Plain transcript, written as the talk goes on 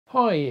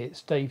Hi,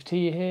 it's Dave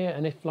T here,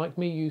 and if like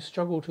me you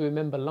struggle to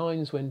remember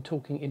lines when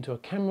talking into a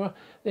camera,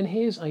 then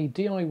here's a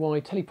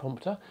DIY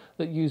teleprompter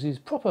that uses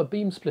proper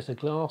beam splitter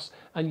glass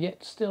and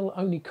yet still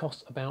only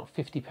costs about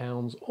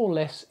 £50 or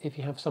less if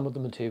you have some of the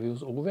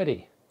materials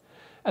already.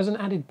 As an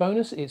added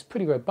bonus, it's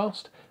pretty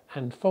robust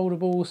and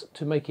foldables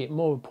to make it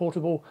more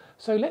portable,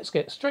 so let's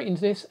get straight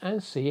into this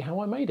and see how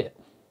I made it.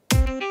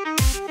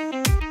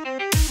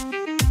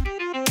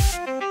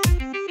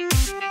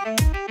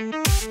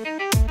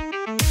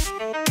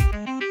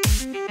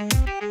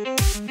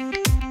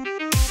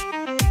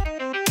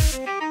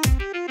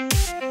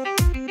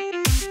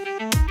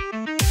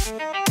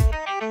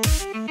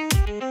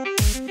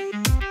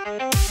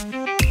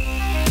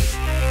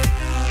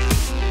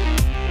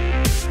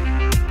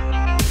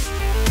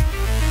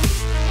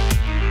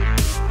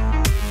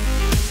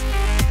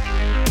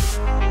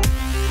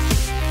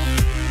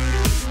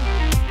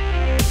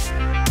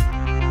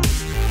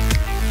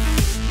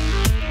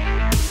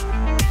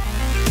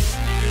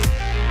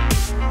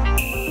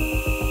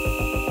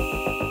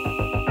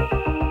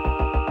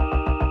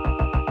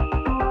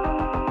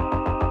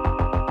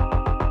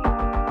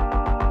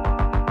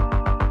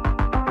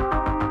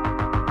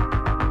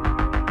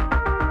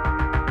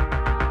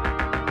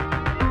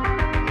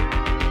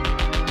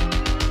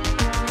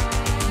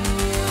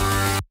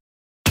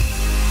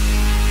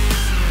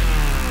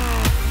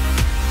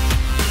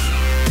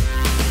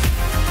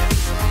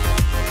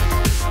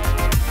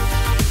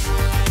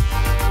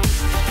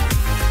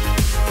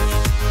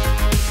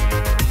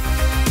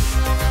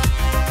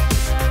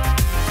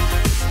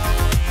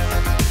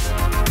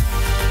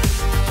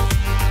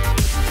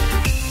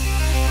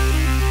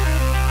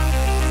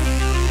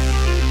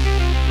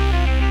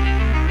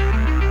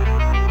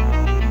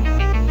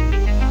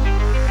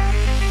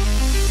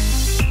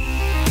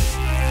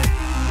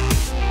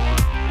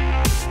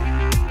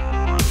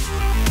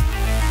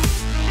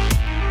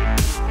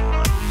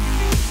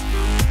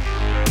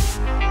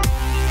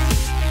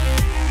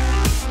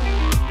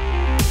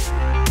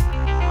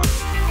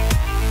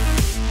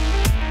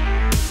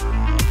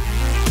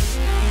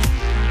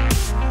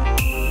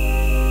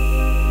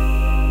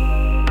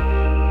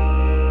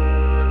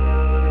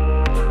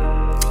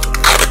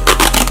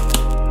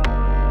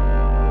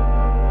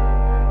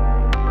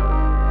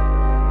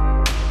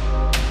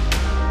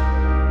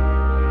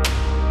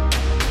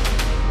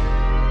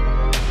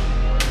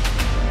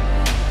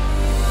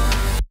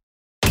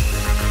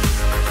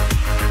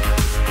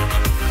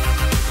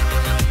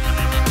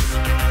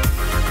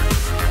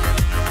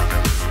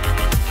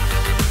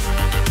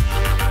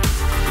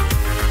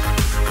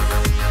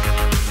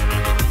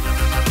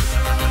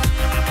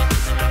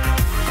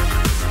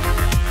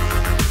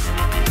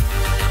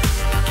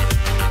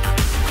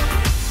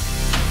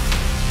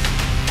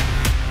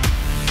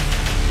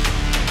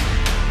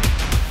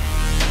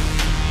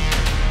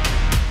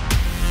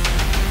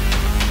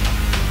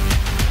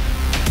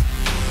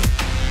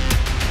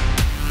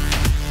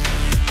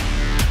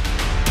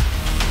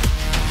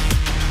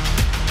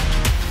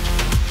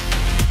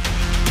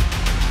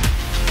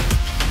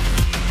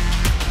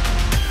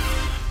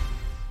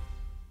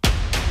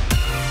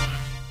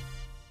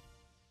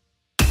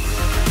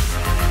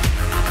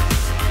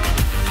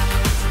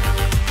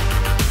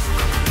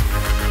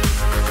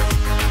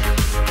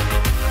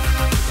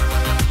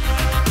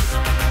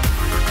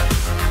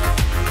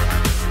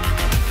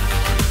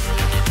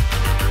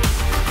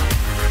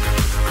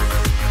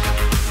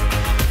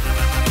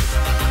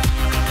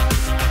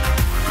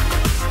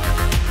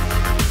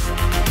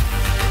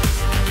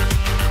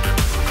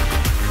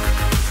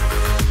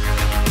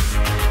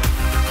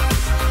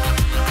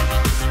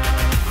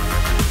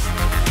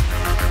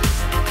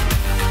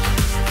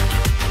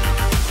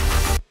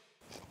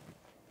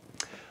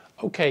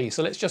 Okay,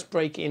 so let's just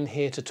break in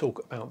here to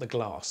talk about the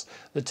glass.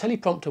 The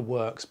teleprompter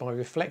works by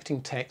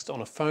reflecting text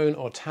on a phone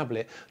or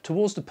tablet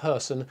towards the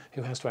person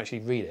who has to actually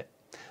read it.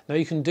 Now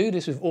you can do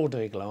this with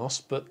ordinary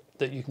glass, but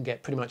that you can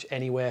get pretty much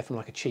anywhere from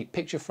like a cheap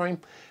picture frame.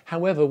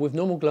 However, with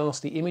normal glass,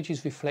 the image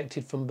is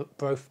reflected from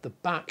both the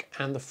back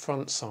and the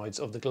front sides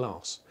of the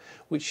glass,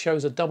 which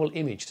shows a double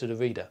image to the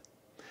reader.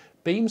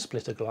 Beam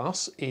splitter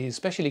glass is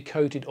specially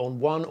coated on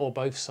one or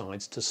both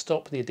sides to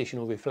stop the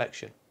additional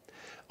reflection.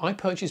 I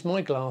purchased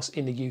my glass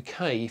in the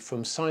UK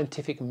from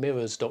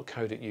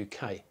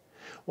scientificmirrors.co.uk.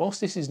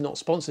 Whilst this is not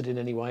sponsored in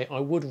any way,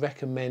 I would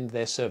recommend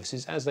their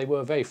services as they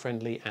were very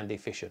friendly and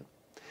efficient.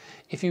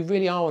 If you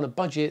really are on a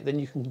budget, then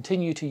you can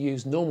continue to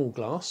use normal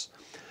glass,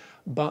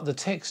 but the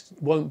text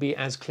won't be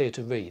as clear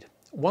to read.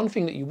 One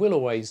thing that you will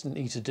always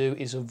need to do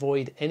is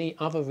avoid any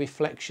other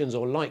reflections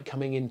or light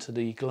coming into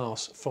the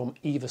glass from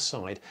either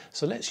side.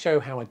 So let's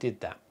show how I did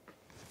that.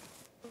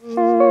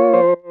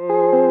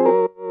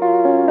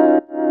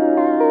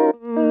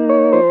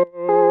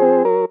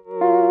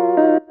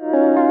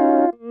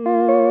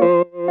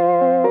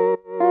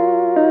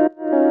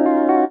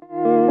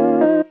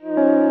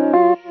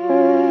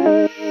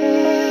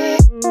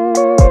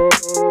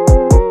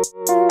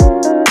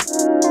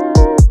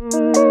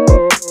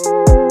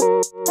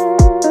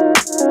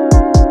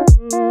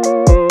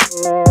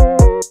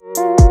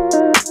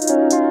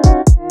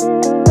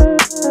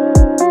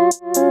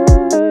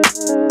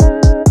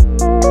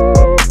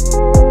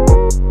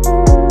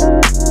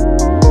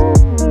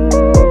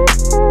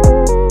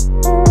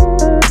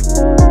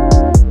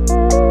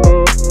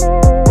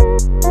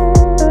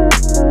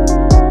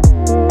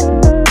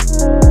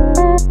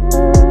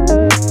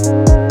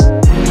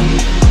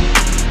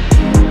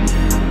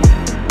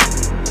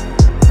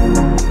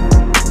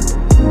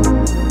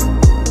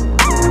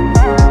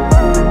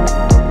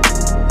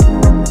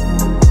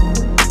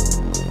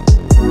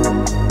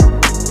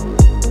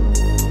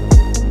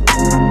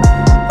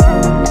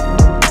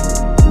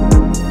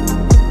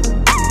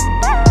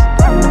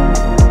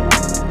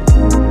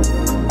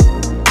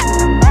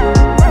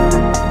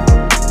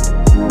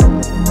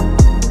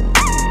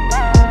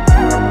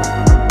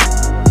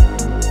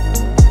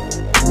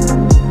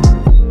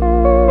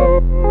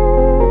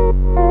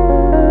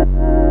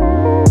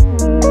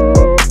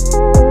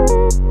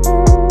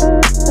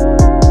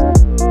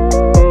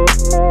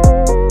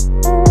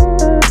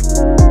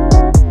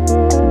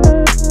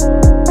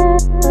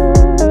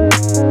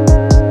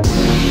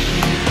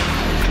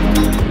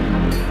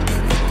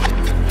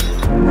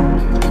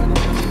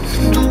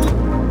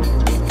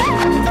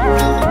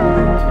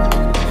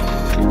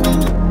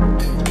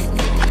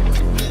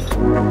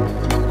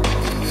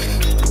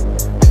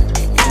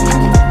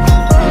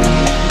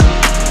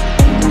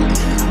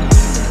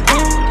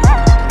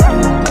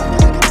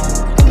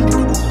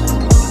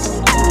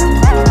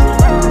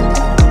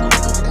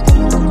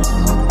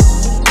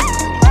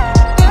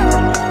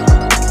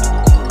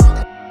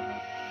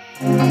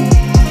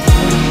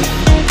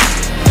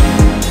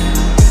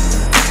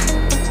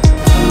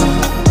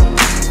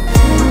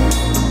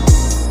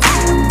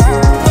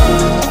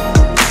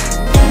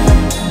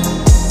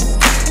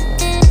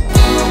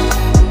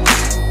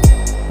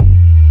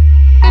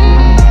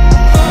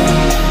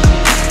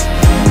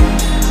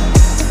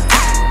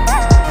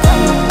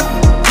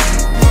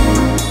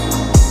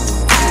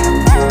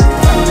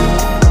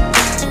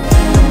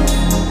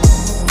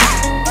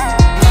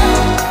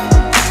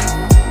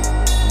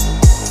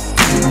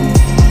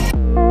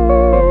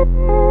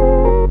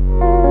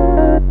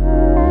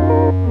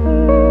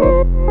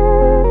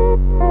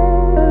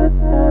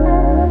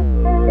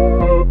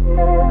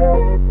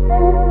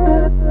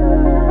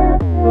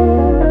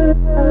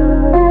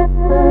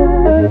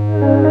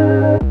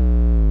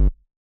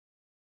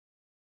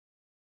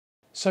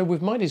 So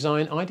with my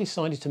design, I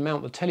decided to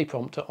mount the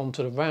teleprompter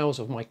onto the rails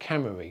of my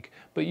camera rig,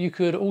 but you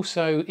could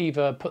also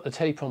either put the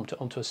teleprompter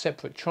onto a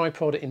separate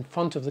tripod in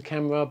front of the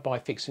camera by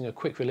fixing a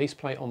quick release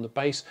plate on the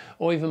base,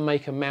 or even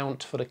make a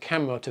mount for the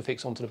camera to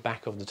fix onto the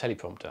back of the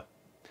teleprompter.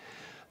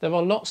 There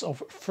are lots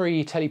of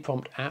free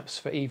teleprompt apps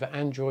for either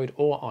Android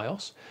or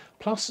iOS,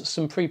 plus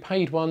some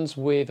prepaid ones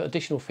with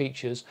additional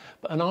features,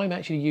 and I'm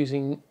actually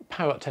using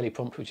Parrot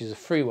Teleprompt, which is a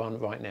free one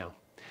right now.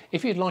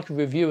 If you'd like a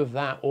review of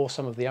that or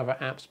some of the other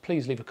apps,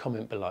 please leave a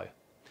comment below.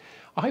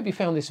 I hope you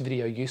found this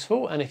video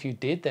useful, and if you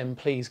did, then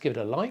please give it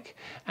a like.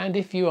 And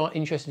if you are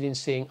interested in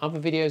seeing other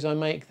videos I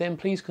make, then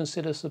please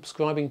consider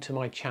subscribing to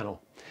my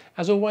channel.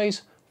 As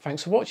always,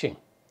 thanks for watching.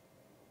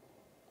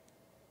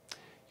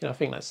 You know, I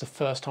think that's the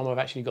first time I've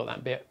actually got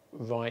that bit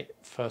right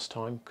first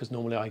time, because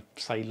normally I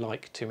say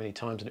like too many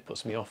times and it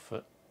puts me off,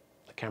 but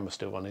the camera's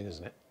still running,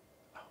 isn't it?